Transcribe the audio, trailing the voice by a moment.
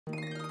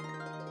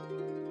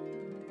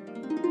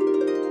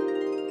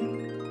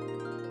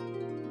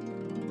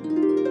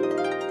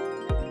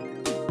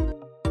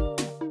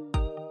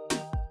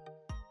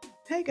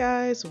Hey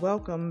guys,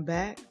 welcome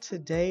back.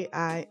 Today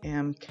I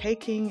am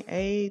caking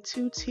a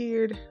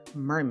two-tiered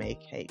mermaid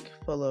cake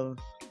full of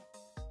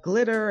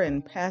glitter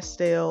and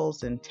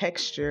pastels and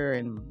texture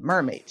and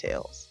mermaid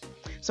tails.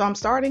 So I'm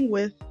starting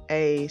with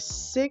a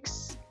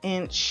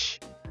 6-inch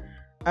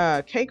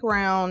cake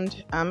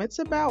round. It's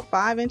about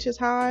 5 inches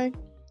high,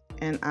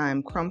 and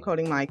I'm crumb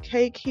coating my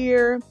cake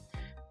here.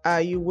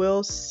 You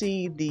will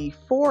see the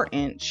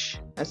 4-inch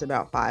that's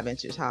about 5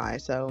 inches high.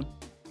 So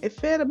it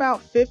fit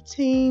about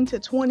 15 to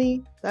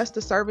 20. That's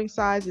the serving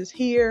sizes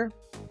here.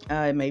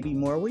 It may be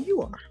more where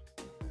you are.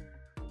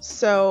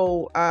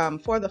 So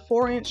for the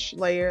 4-inch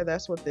layer,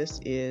 that's what this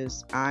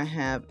is. I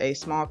have a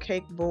small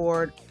cake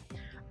board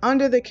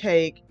under the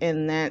cake,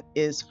 and that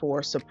is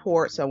for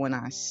support. So when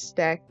I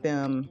stack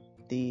them,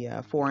 the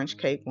 4-inch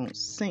cake won't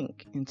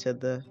sink into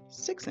the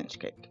 6-inch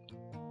cake.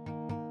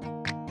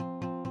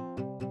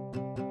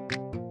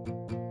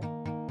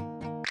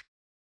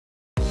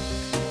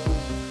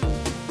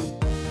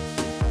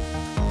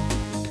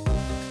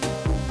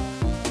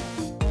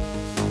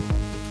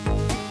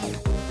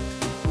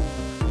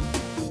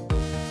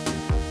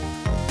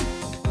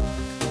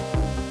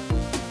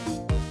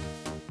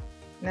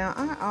 Now,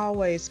 I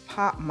always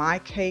pop my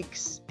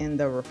cakes in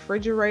the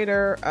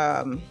refrigerator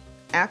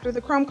after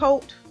the crumb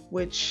coat,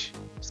 which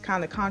is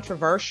kind of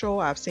controversial.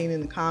 I've seen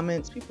in the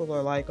comments, people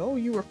are like, oh,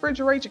 you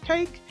refrigerate your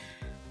cake?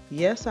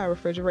 Yes, I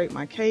refrigerate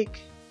my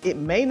cake. It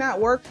may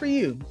not work for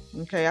you.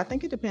 Okay, I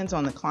think it depends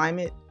on the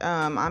climate.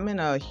 I'm in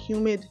a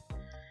humid,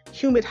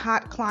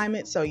 hot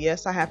climate. So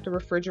yes, I have to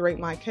refrigerate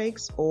my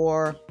cakes,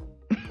 or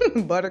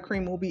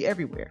buttercream will be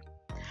everywhere.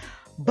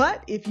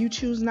 But if you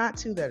choose not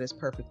to, that is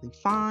perfectly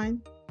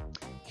fine.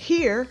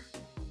 Here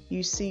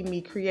you see me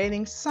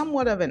creating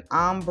somewhat of an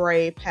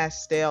ombre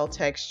pastel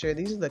texture.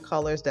 These are the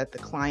colors that the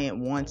client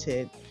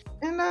wanted,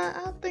 and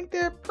I think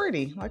they're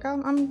pretty. Like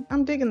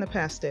I'm digging the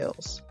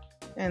pastels.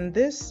 And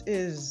this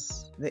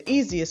is the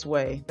easiest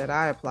way that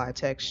I apply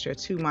texture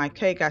to my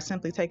cake. I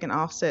simply take an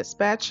offset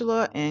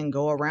spatula and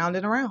go around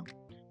and around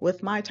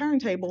with my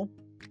turntable.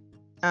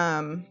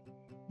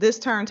 This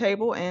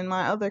turntable and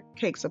my other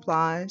cake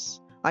supplies,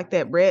 like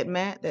that red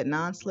mat, that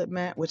non-slip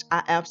mat, which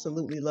I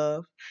absolutely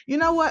love. You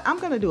know what? I'm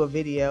going to do a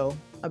video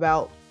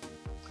about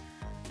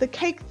the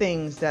cake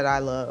things that I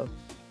love.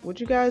 Would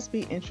you guys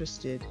be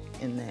interested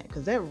in that?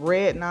 Because that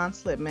red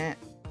non-slip mat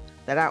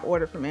that I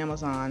ordered from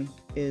Amazon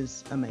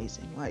is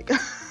amazing. Like,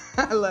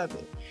 I love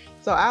it.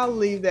 So I'll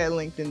leave that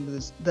linked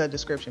in the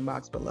description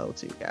box below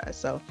too, guys.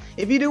 So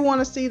if you do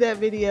want to see that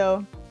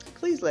video,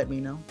 please let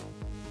me know.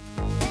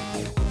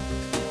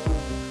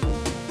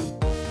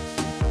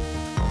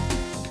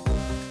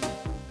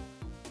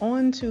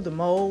 On to the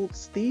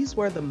molds. These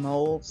were the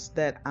molds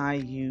that I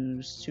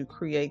used to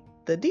create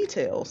the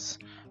details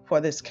for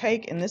this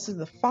cake, and this is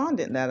the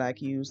fondant that I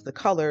used, the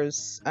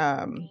colors,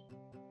 and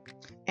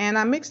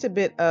I mixed a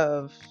bit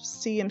of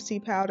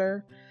CMC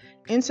powder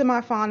into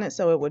my fondant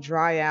so it would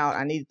dry out.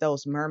 I needed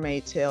those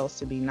mermaid tails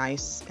to be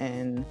nice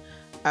and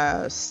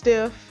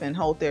stiff and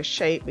hold their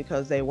shape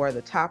because they were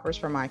the toppers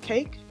for my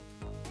cake.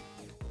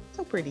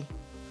 So pretty.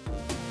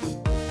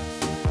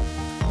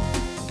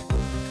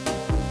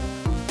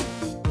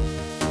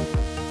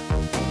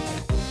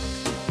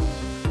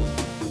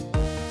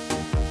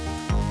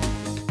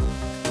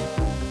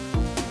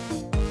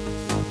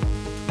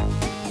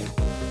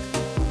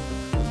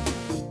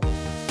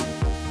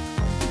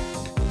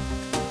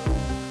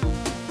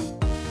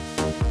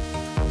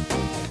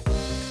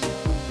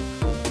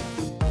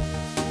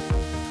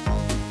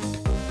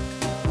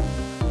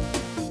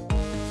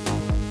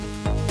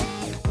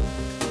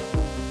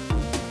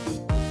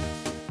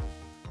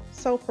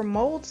 So for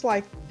molds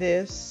like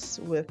this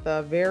with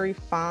very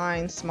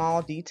fine,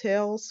 small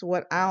details,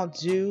 what I'll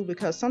do,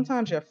 because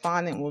sometimes your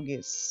fondant will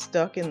get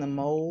stuck in the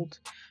mold,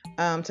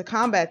 to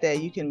combat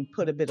that, you can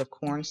put a bit of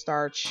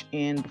cornstarch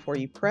in before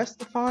you press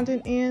the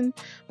fondant in.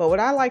 But what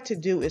I like to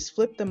do is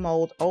flip the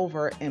mold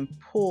over and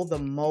pull the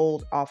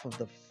mold off of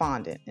the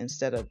fondant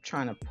instead of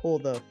trying to pull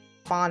the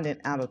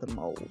fondant out of the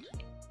mold,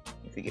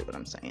 if you get what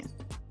I'm saying.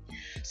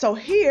 So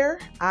here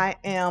I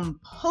am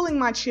pulling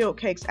my chilled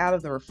cakes out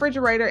of the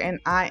refrigerator, and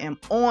I am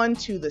on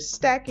to the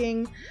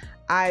stacking.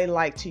 I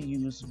like to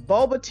use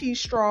boba tea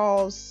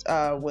straws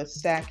with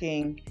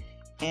stacking,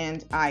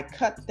 and I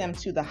cut them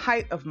to the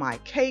height of my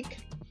cake.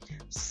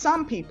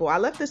 Some people, I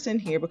left this in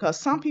here because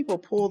some people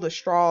pull the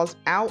straws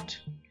out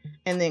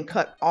and then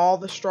cut all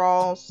the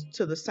straws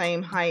to the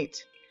same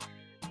height.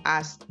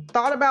 I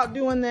thought about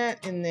doing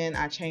that, and then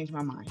I changed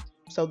my mind.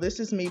 So this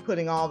is me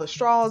putting all the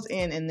straws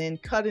in and then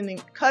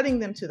cutting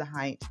them to the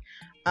height.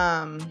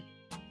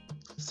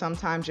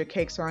 Sometimes your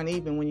cakes are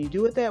uneven when you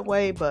do it that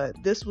way,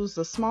 but this was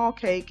a small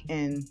cake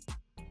and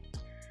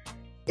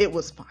it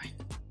was fine.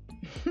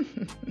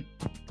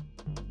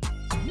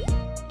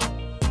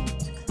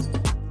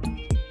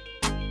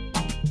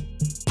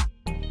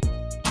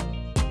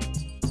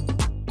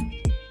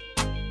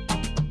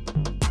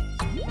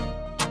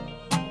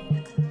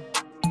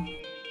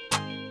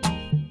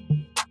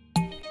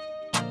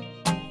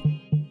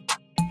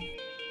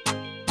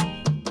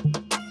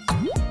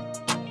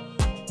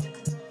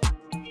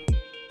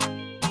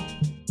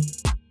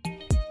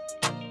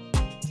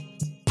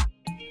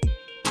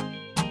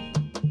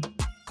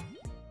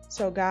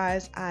 So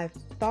guys, I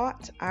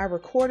thought I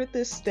recorded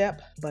this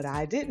step, but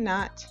I did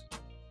not.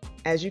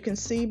 As you can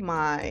see,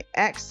 my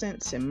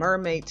accents and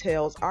mermaid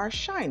tails are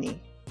shiny,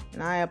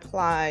 and I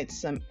applied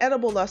some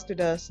edible luster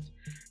dust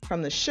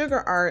from the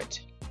Sugar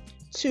Art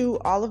to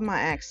all of my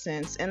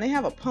accents, and they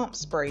have a pump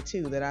spray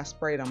too that I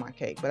sprayed on my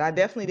cake, but I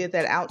definitely did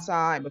that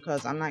outside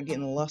because I'm not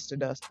getting luster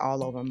dust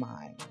all over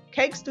my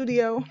cake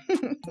studio.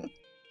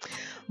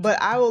 But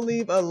I will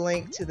leave a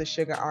link to the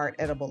Sugar Art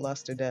edible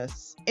luster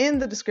dust in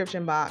the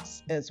description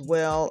box as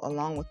well,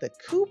 along with the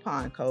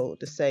coupon code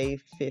to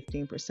save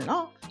 15%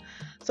 off.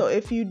 So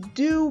if you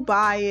do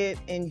buy it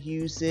and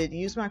use it,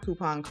 use my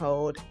coupon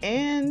code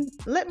and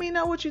let me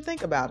know what you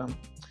think about them.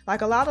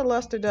 Like, a lot of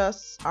luster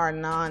dusts are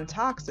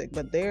non-toxic,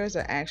 but theirs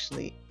are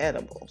actually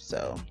edible.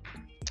 So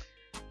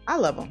I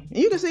love them.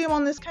 You can see them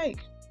on this cake.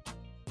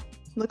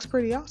 Looks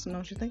pretty awesome,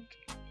 don't you think?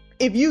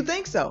 If you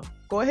think so,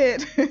 go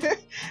ahead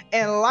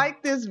and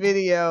like this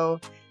video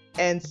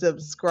and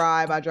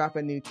subscribe. I drop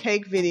a new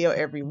cake video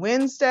every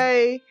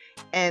Wednesday,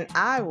 and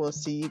I will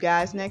see you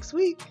guys next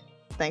week.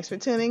 Thanks for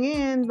tuning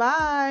in.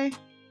 Bye.